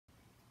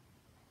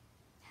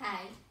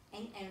Hi,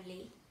 I'm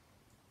Emily.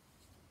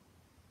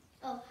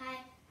 Oh, hi,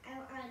 I'm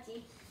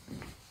Auntie.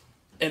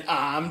 And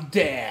I'm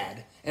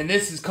Dad. And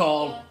this is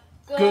called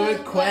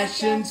Good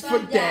Questions for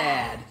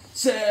Dad.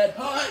 Said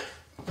hi.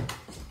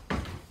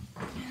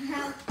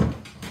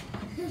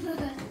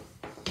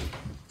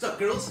 What's up,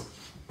 girls?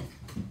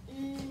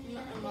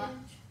 Not much.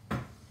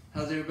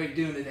 How's everybody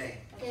doing today?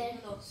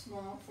 It's a little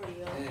small for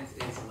you.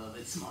 It's a little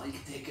bit small. You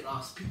can take it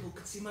off so people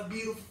can see my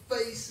beautiful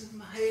face and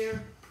my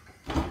hair.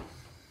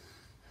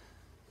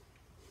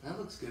 That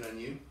looks good on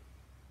you. You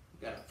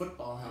got a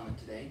football helmet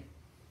today.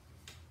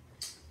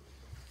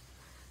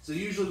 So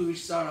usually we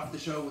start off the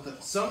show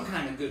with some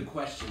kind of good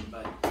question,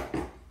 but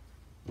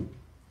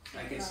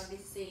I guess. You can already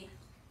see.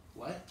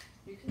 What?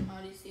 You can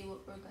already see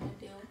what we're gonna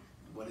do.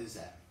 What is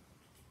that?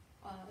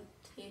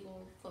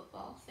 Table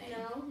football thing.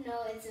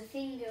 No, it's a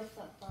finger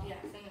football. Yeah,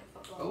 finger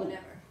football, Oh.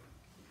 whatever.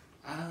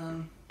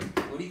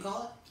 What do you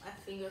call it? A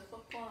finger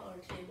football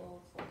or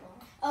table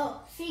football?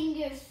 Oh,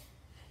 fingers.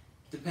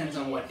 Depends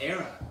on what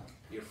era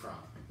you're from.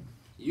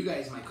 You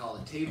guys might call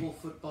it table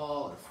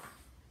football or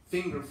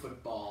finger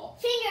football.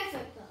 Finger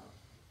football.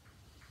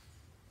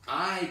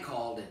 I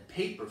called it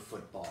paper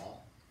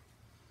football.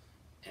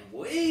 And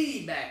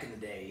way back in the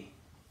day,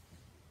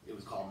 it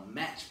was called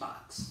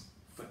matchbox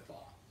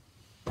football.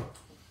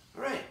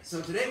 Alright,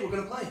 so today we're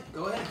going to play.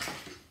 Go ahead.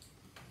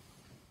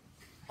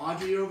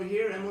 Audrey, you're over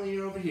here. Emily,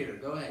 you're over here.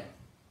 Go ahead.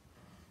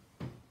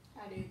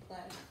 How do you play?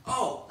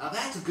 Oh, now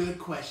that's a good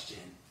question.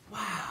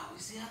 Wow, you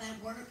see how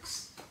that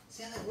works?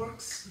 See how that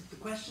works with the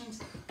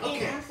questions?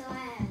 Okay. And also I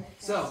have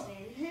a So-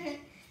 question.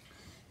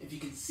 If you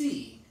can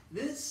see,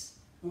 this,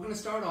 we're going to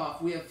start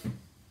off, we have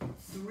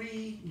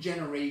 3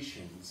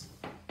 generations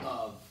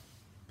of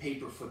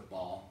paper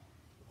football,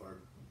 or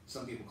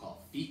some people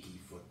call it fiki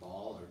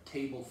football, or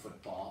table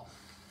football.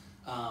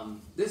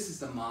 This is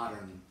the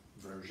modern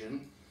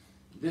version.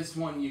 This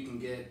one you can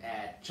get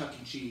at Chuck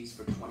E. Cheese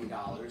for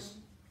 $20.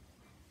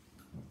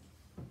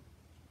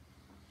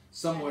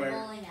 Somewhere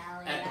Bowling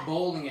alley. at the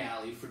bowling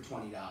alley for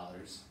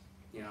 $20.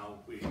 You know,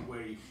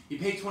 where you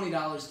pay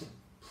 $20 to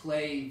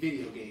play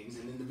video games,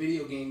 and then the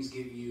video games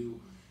give you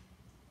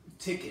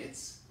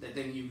tickets that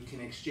then you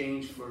can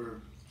exchange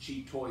for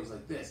cheap toys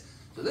like this.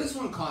 So this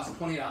one costs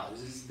 $20.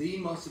 This is the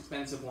most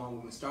expensive one. We're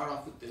going to start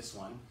off with this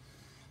one.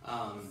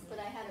 But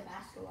I had a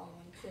basketball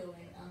one too,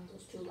 and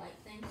those 2 light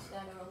things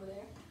that are over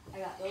there. I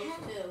got those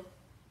too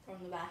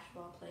from the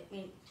basketball place. I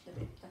mean,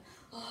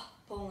 the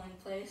bowling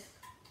place.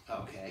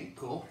 Okay,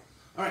 cool.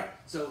 All right,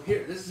 so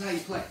here, this is how you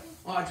play.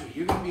 Audrey,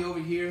 you're going to be over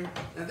here.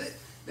 Now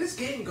this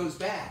game goes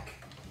back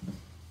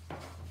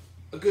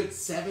a good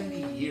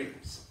 70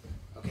 years,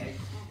 okay?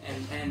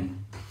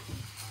 And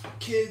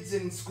kids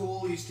in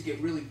school used to get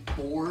really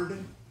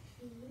bored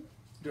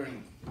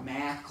during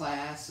math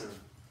class or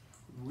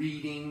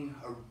reading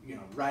or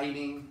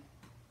writing,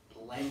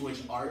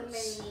 language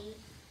arts.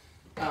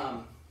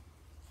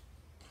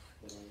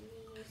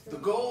 The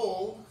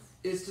goal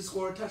is to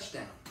score a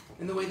touchdown.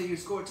 And the way that you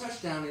score a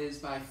touchdown is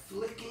by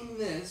flicking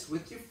this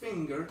with your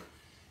finger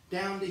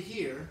down to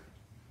here,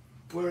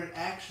 where it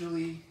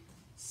actually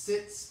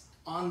sits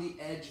on the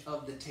edge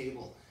of the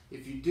table.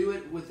 If you do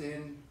it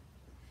within,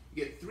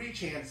 you get 3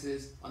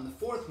 chances. On the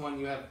 4th one,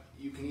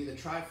 you can either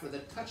try for the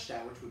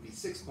touchdown, which would be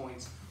 6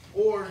 points,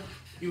 or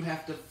you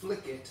have to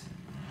flick it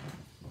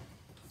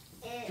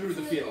through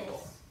the field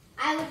goal.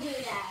 I would do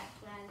that.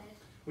 Rather.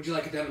 Would you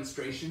like a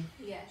demonstration?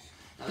 Yes.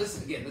 Now this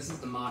is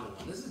the modern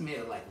one. This is made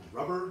of like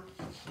rubber,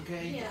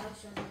 okay? Yeah.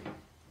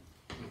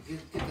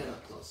 Get that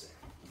up closer.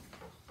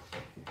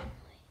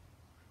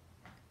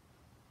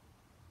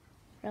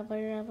 Rubber.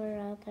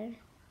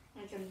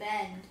 I can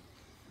bend.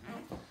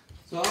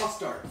 So I'll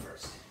start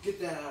first. Get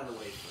that out of the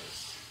way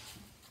first.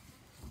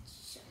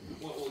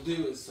 What we'll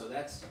do is, so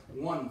that's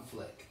 1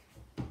 flick,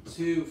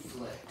 2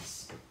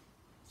 flicks,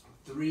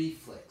 3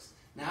 flicks.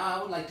 Now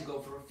I would like to go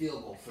for a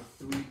field goal for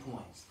 3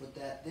 points. Put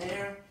that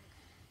there.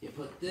 You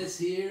put this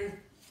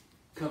here.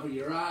 Cover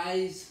your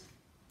eyes.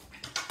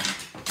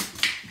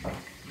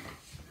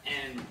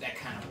 And that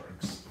kind of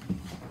works.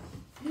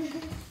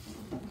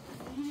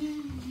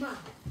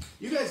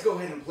 You guys go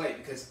ahead and play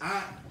because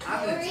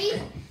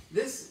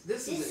this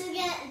is really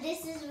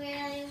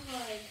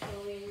hard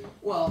for me.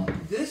 well,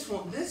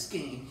 this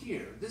game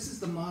here, this is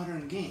the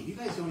modern game. You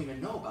guys don't even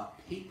know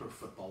about paper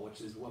football,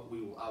 which is what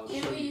I will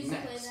Didn't show we you used to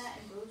next. play that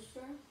in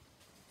Brewster?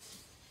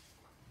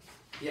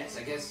 Yes,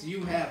 I guess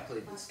you have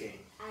played this game.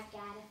 I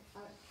got it.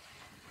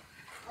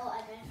 Oh,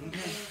 I got it.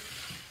 Okay.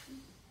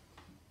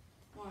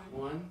 1,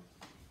 1,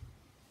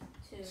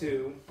 2.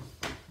 2.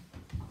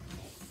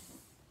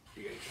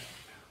 You gotta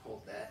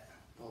hold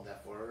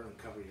that for her and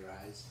cover your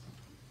eyes.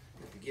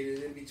 If you get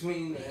it in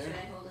between Wait, there, should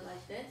I hold it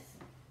like this?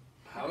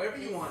 however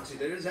you want to.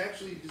 There's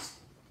actually just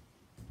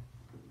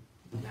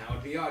now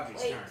it'd be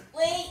Audrey's turn.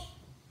 Wait.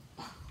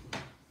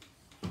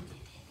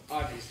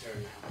 Audrey's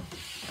turn now.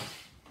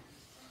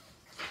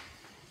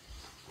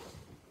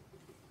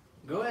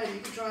 Go ahead,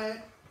 you can try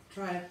it.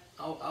 Try it.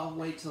 I'll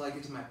wait till I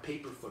get to my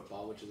paper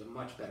football, which is a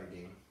much better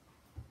game.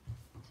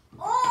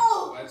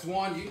 Oh! That's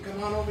 1. You can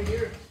come on over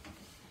here.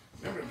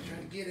 Remember, we're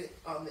trying to get it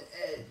on the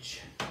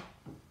edge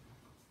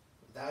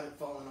without it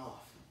falling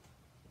off.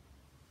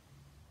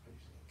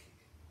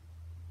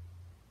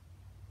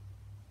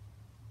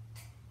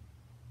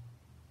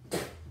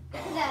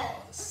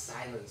 Oh, the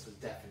silence was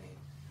deafening.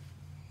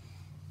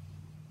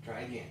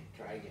 Try again.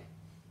 Try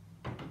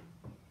again.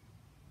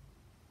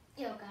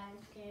 Yo, God,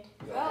 I'm scared.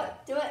 Go Go, ahead.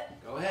 do it.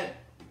 Go ahead.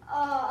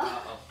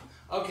 Oh.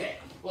 Uh-oh. Okay.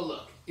 Well,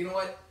 look. You know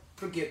what?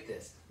 Forget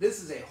this.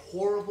 This is a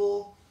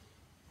horrible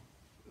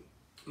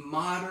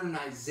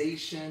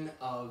modernization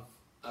of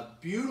a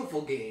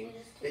beautiful game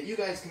that you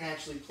guys can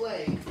actually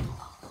play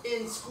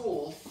in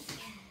school.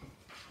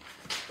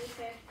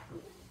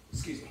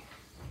 Excuse me.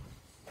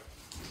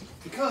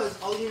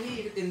 Because all you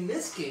need in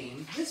this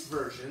game, this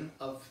version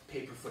of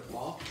paper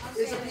football,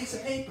 is a piece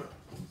of paper.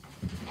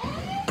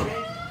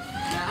 Okay?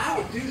 Now I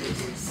would do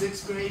this in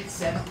 6th grade,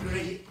 7th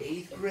grade,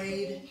 8th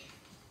grade.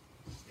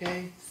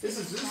 Okay? This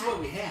is what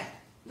we had.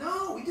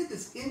 No, we did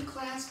this in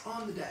class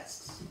on the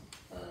desks.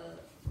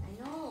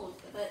 I know,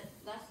 but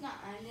that's not.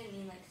 I didn't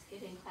mean like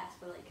skipping class,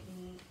 but like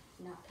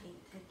not paying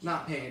attention.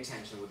 Not paying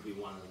attention would be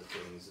one of the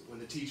things when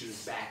the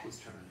teacher's back was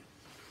turned.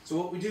 So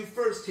what we do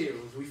first here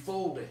is we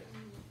fold it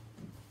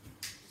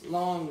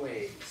long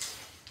ways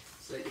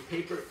so that your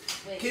paper.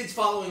 Wait. Kids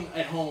following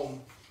at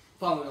home,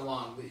 following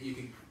along, that you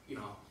can,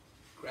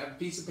 grab a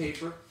piece of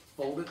paper,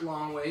 fold it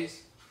long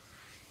ways,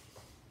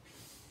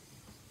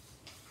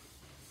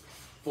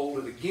 fold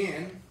it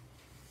again,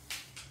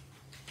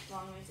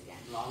 Long ways again.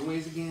 long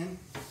ways again,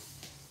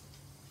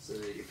 so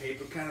that your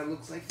paper kind of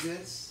looks like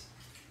this.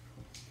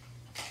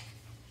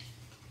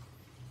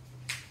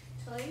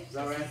 Told you, Is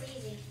that right? This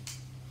is easy.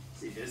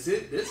 See,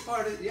 this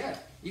part is, yeah.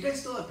 You guys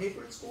still have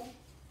paper at school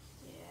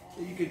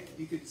that Yeah.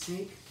 you could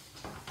sneak?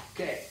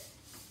 Okay.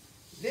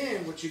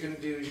 Then what you're gonna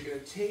do is you're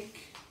gonna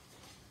take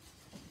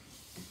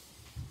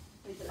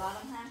Wait, the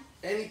bottom half.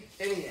 any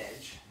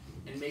edge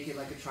and make it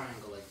like a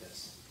triangle like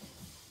this.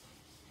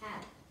 How?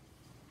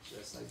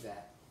 Just like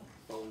that.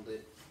 Fold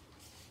it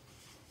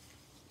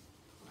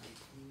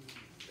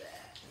like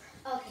that.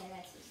 Okay,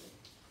 that's easy.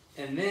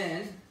 And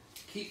then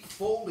keep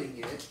folding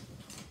it,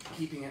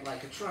 keeping it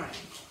like a triangle.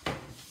 I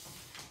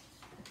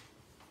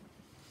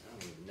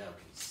don't even know.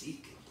 Can you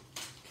see?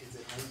 Kids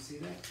at home see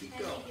that? Keep How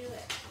do going. you do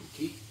it?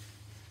 Keep.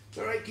 It's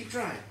all right. Keep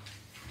trying.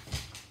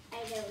 I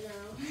don't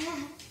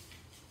know.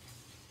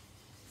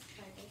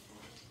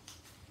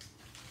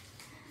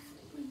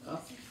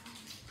 Up.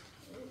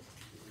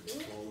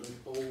 Fold it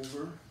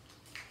over.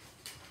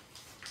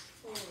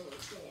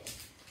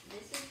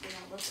 This is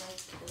gonna look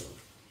like two.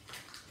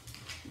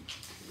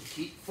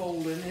 Keep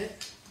folding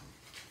it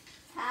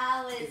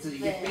How is until you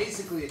this? get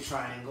basically a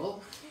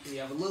triangle. And you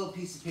have a little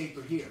piece of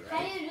paper here, How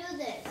do right? you do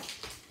this?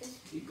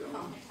 Keep Oh going. my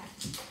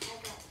god.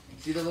 Okay.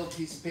 See the little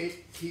piece of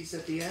piece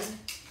at the end?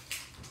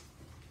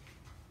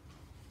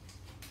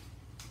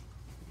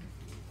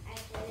 I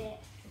did it.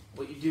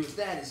 What you do with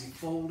that is you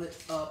fold it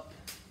up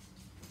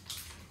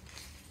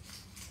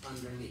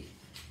underneath.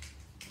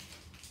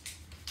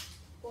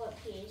 What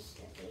piece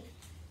of it?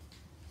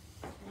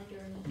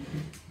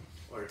 Underneath.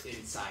 Or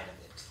inside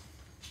of it.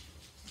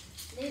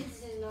 This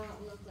does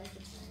not look like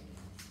a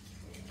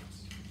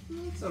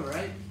triangle. That's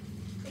alright.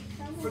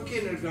 For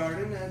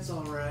kindergarten, that's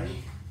alright.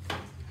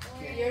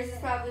 Yours is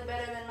probably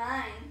better than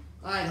mine.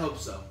 I'd hope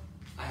so.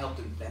 I helped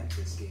invent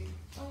this game.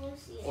 Oh,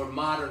 let's see it. Or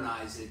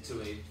modernize it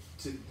to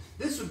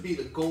this would be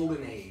the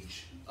golden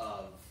age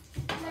of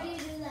How do you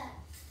do that?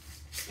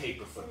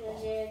 paper football.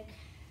 Magic.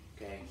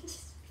 Okay?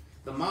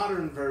 The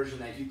modern version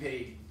that you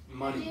paid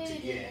money How do to you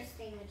do get this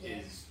thing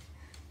magic? is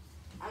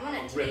I'm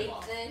gonna A tape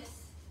rip-off. this.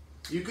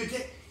 you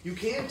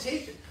can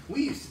tape it.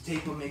 We used to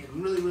tape them, make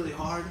them really, really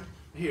hard.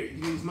 Here, you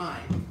can use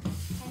mine.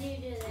 How do you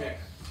do that? There.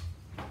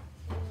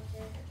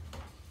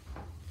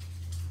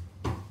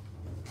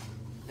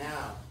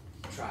 Now,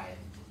 try it.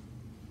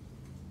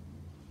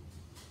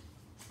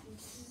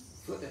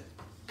 Flip it.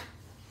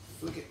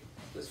 Flick it.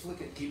 Just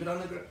flick it. Keep it on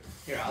the grip.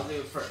 Here, I'll do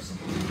it first.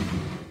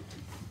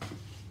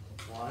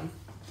 1,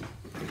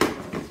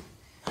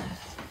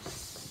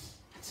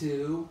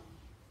 2,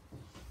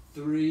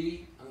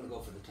 3. I'm going to go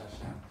for the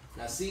touchdown.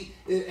 Now see,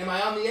 am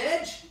I on the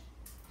edge?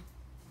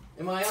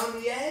 Am I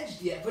on the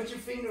edge? Yeah, put your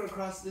finger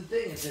across the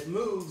thing. If it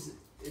moves,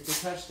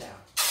 it's a touchdown.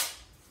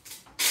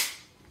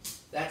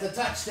 That's a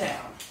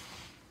touchdown.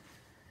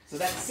 So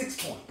that's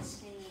 6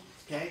 points.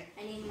 Okay?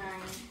 I need mine.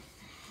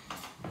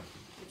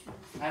 Which one?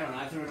 I don't know.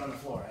 I threw it on the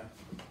floor.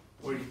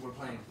 We're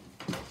playing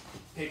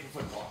paper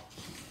football.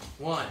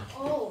 1,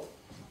 Oh.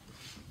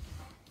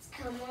 It's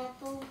come up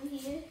over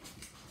here.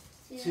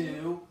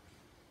 2,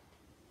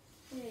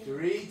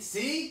 3.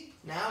 See?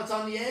 Now it's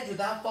on the edge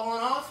without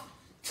falling off.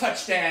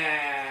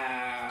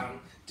 Touchdown!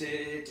 Fell.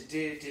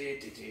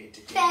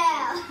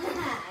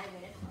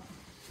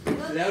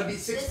 So that would be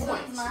 6 This points.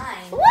 one's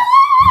mine.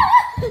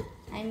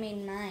 I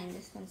made mine.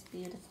 This one's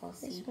beautiful.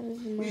 See?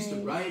 We used to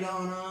write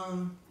on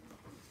them.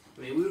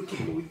 I mean,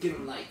 we'd get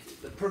them like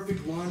the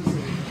perfect ones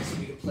so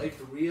we could play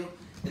for real.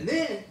 And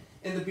then,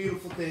 and the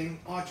beautiful thing,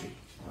 Audrey,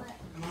 What?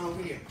 come on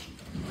over here.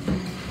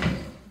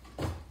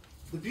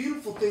 the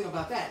beautiful thing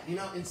about that, you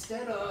know,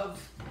 instead of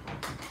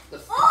the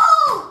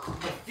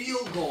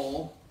field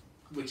goal,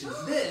 which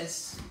is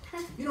this,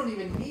 you don't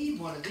even need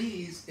one of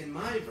these in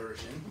my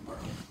version, or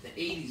the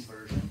 80s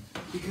version,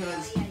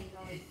 because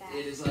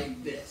it is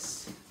like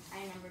this. I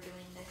remember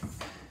doing this.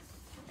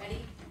 Ready?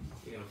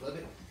 You gonna flip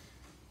it?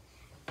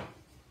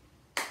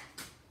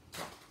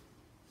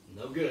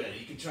 No good.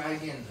 You can try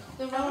again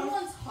though. The rubber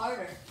one's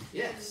harder.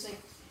 Yes. It's like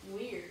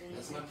weird. And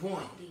That's it's my like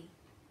point. deep.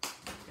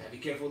 Gotta be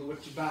careful with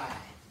what you buy.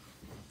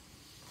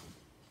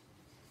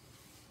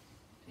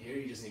 Here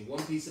you just need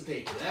one piece of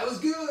paper. That was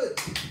good.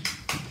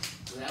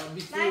 So that would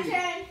be free. My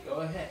turn. Go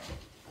ahead.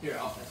 Here,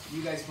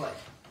 you guys play.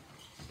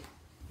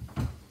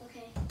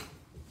 Okay.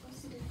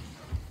 What's it?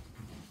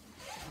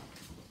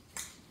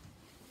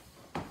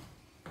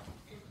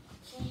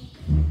 Okay.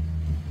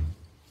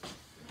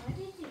 Why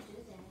did you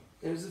do that?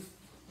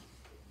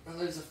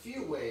 There's a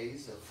few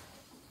ways of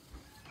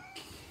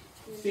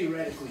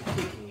theoretically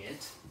kicking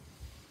it.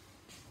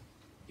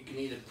 You can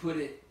either put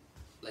it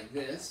like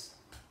this,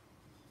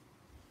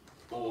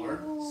 or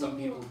some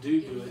people do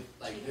it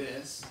like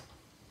this.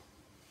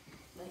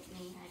 Like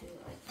me, I do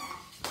it like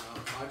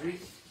that. Audrey,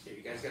 here,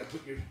 you guys gotta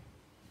put your.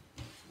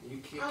 You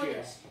kick Oh, yours.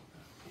 yeah.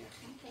 Yeah.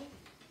 Okay.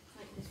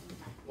 Like this one.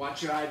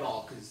 Watch your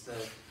eyeball, because the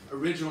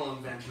original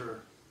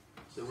inventor,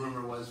 the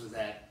rumor was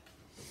that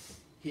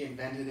he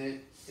invented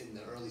it in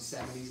the early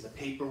 70s, the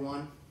paper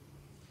one.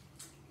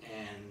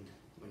 And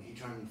when he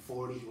turned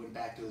 40, he went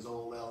back to his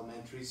old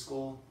elementary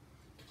school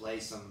to play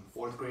some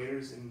 4th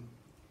graders in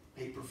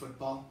paper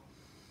football.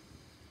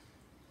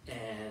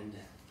 And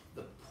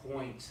the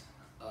point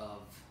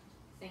of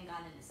Thing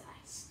got in his eye.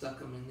 stuck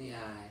him in the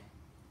eye,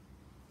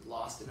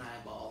 lost an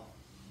eyeball.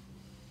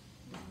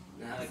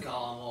 Now they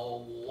call him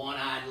old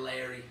one-eyed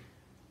Larry.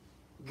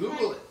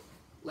 Google it.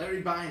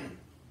 Larry Bynum.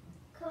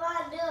 Come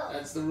on, do it.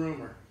 That's the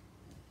rumor.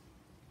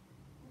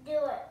 Do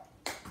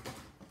it.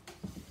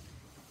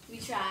 We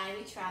try.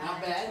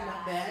 Not bad,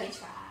 not bad. We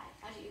try.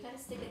 Actually, you gotta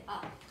stick it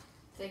up.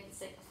 So like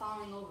it's like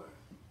falling over.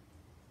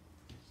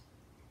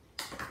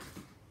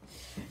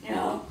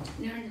 No.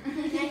 We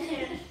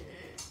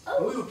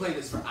would play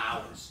this for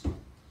hours.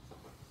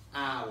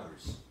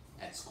 Hours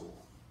at school.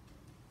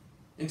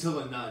 Until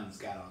the nuns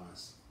got on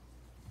us.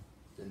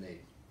 Then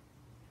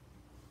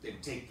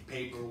they'd take the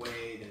paper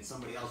away, then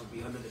somebody else would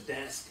be under the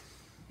desk.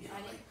 You know,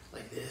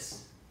 like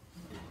this.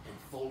 And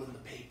folding the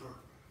paper.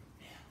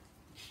 Yeah.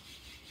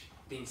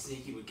 Being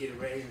sneaky would get it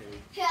ready and then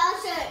we'd Here,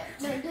 I'll show it.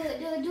 No, do it.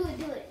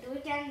 Do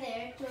it down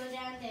there. Do it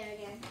down there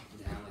again.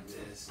 down like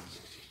this. And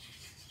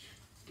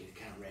get it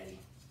kind of ready.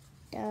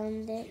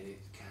 Down there. Get it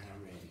kind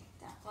of ready.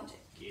 Watch it.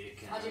 Get it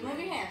kind Watch of it. ready.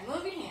 Move your hand.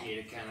 Move your hand. Get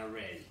it kind of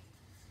ready.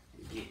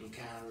 You're getting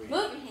kind of ready.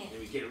 Move your hand. Then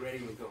we get it ready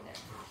and we go.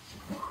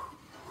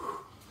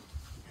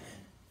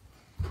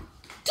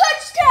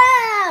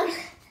 Touchdown!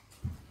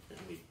 And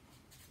we,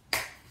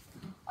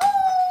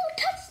 Oh,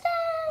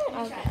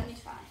 touchdown! Let me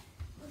try.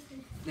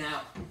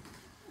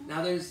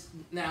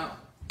 now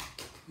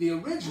the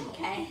original.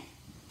 Okay.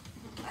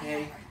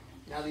 Okay.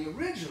 Now the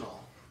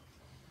original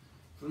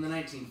from the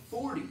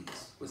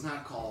 1940s was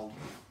not called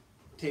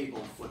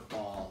table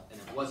football, and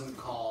it wasn't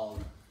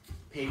called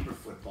paper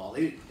football.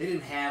 They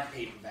didn't have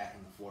paper back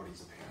in the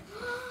 40s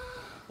apparently.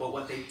 But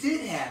what they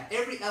did have,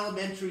 every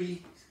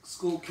elementary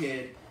school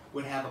kid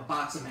would have a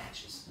box of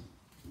matches.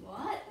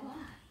 What? Why?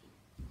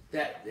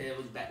 That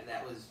was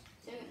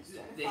They're gonna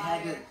start they a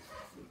had fire. to.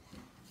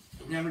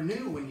 You never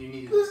knew when you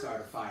needed to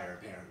start a fire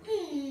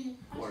apparently,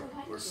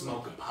 or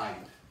smoke a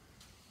pipe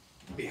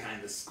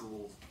behind the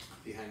school,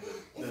 behind the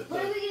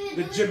What are we gonna do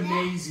the with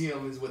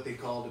gymnasium is what they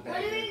called it What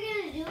back are then.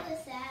 we gonna do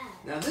with that?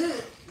 Now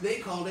this, they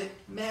called it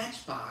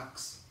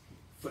matchbox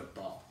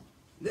football.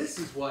 This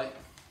is what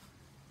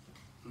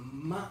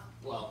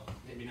well,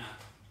 maybe not.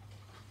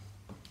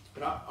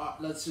 But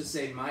let's just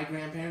say my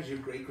grandparents, your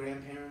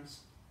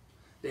great-grandparents,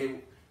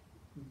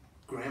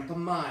 Grandpa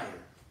Meyer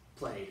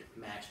played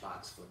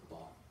matchbox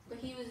football. But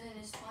he was in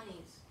his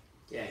 20s.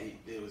 Yeah,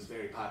 it was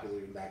very popular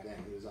even back then.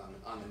 He was on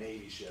the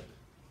Navy ship.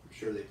 I'm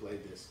sure they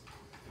played this.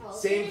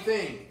 Same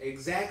thing,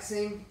 exact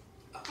same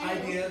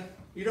idea.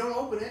 You don't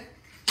open it.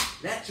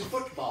 That's your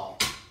football.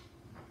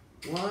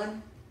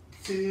 1,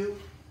 2,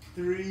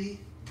 3.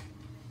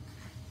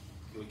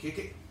 Can we kick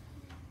it?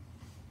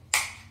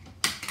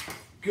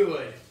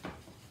 Good.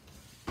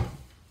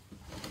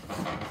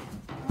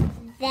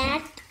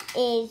 That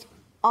is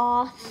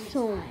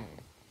awesome.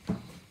 Let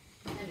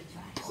me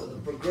try. So the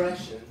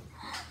progression,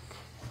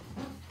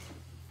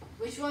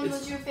 Which one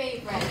was your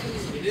favorite?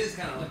 it is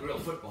kind of like real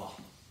football.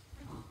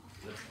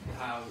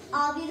 How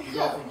I'll be the you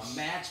go from coach. a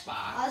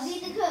matchbox. I'll be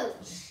the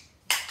coach.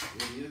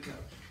 You'll be the coach.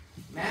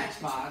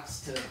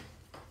 Matchbox to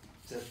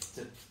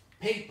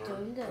paper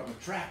Going good. from a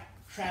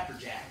trapper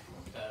jack.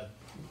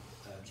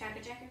 Tracker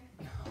Jacker?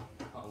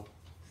 No.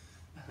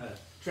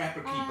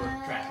 Trapper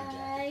keeper, trapper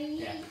jack.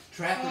 Yeah. And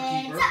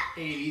Trapper keeper,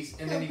 80s,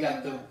 and then you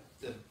got the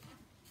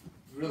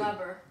really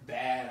Rubber.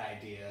 bad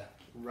idea,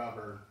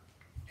 rubber.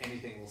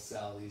 Anything will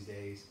sell these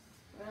days.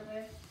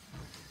 Rubber.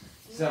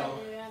 So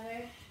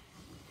Rubber.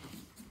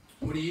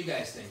 What do you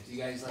guys think? Do you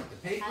guys like the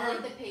paper? I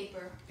like the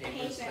paper.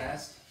 Paper's Paper.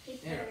 best.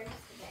 Paper Here. is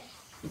the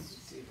best. Let's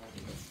see if I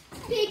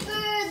can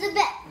Paper the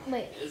best.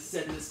 Wait. let's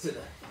send this to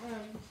the.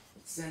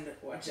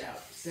 Watch out.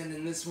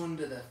 Sending this one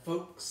to the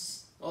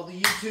folks, all the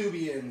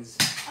YouTubians.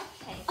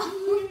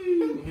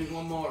 Okay. Here's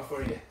one more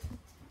for you.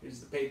 Here's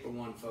the paper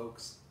one,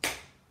 folks.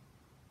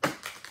 Yeah.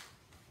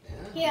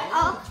 Here,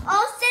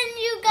 I'll send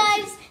you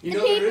guys You the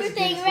know there paper is a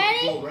thing. Guinness Book of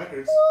Ready? World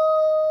Records.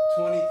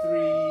 23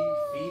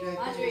 feet, I think, is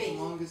Audrey. the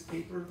longest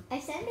paper. I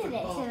sent it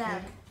football to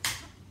them.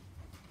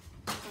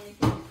 kick.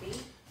 23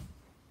 feet.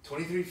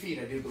 23 feet,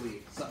 I do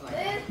believe. Something like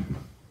that. Where,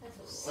 That's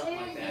a lot. Something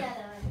like where's the that.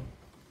 other one?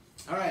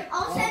 All right.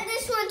 I'll well, send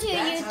this one to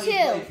that's you how too.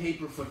 you play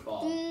paper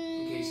football.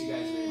 In case you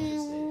guys are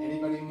interested.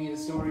 Anybody need a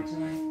story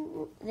tonight?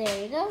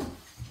 There you go.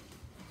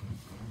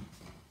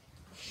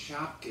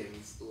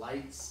 Shopkins,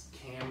 lights,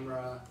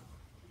 camera,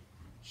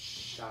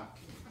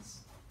 Shopkins.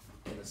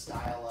 In the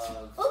style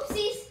of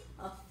Oopsies.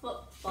 A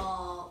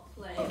football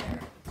player.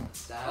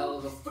 style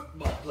of a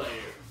football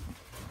player.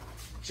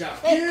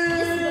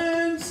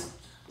 Shopkins,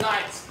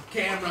 lights,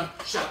 camera,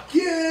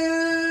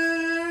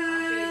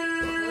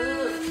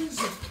 Shopkins.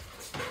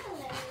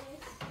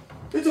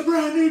 It's a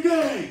brand new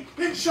day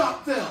in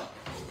Shopville,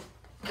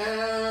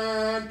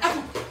 and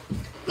Apple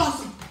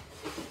Blossom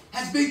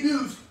has big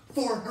news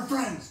for her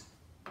friends.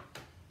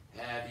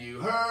 Have you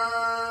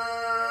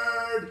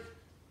heard?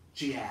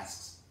 She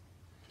asks.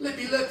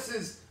 Lippy Lips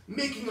is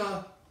making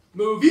a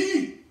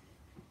movie.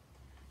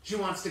 She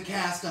wants to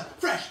cast a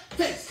fresh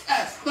face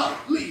as the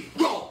lead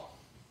role.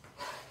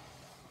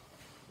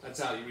 That's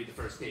how you read the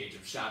first page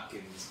of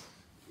Shopkins.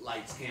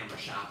 Lights, camera,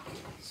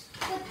 Shopkins.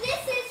 But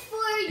this is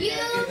for you.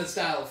 Yeah, in the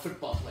style of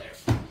football player.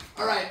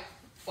 All right.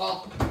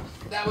 Well,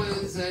 that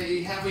was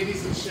a halfway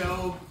decent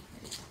show.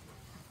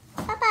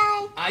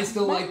 Bye-bye. I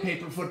still like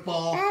paper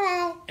football,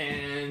 Bye-bye.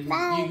 and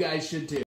Bye. you guys should too.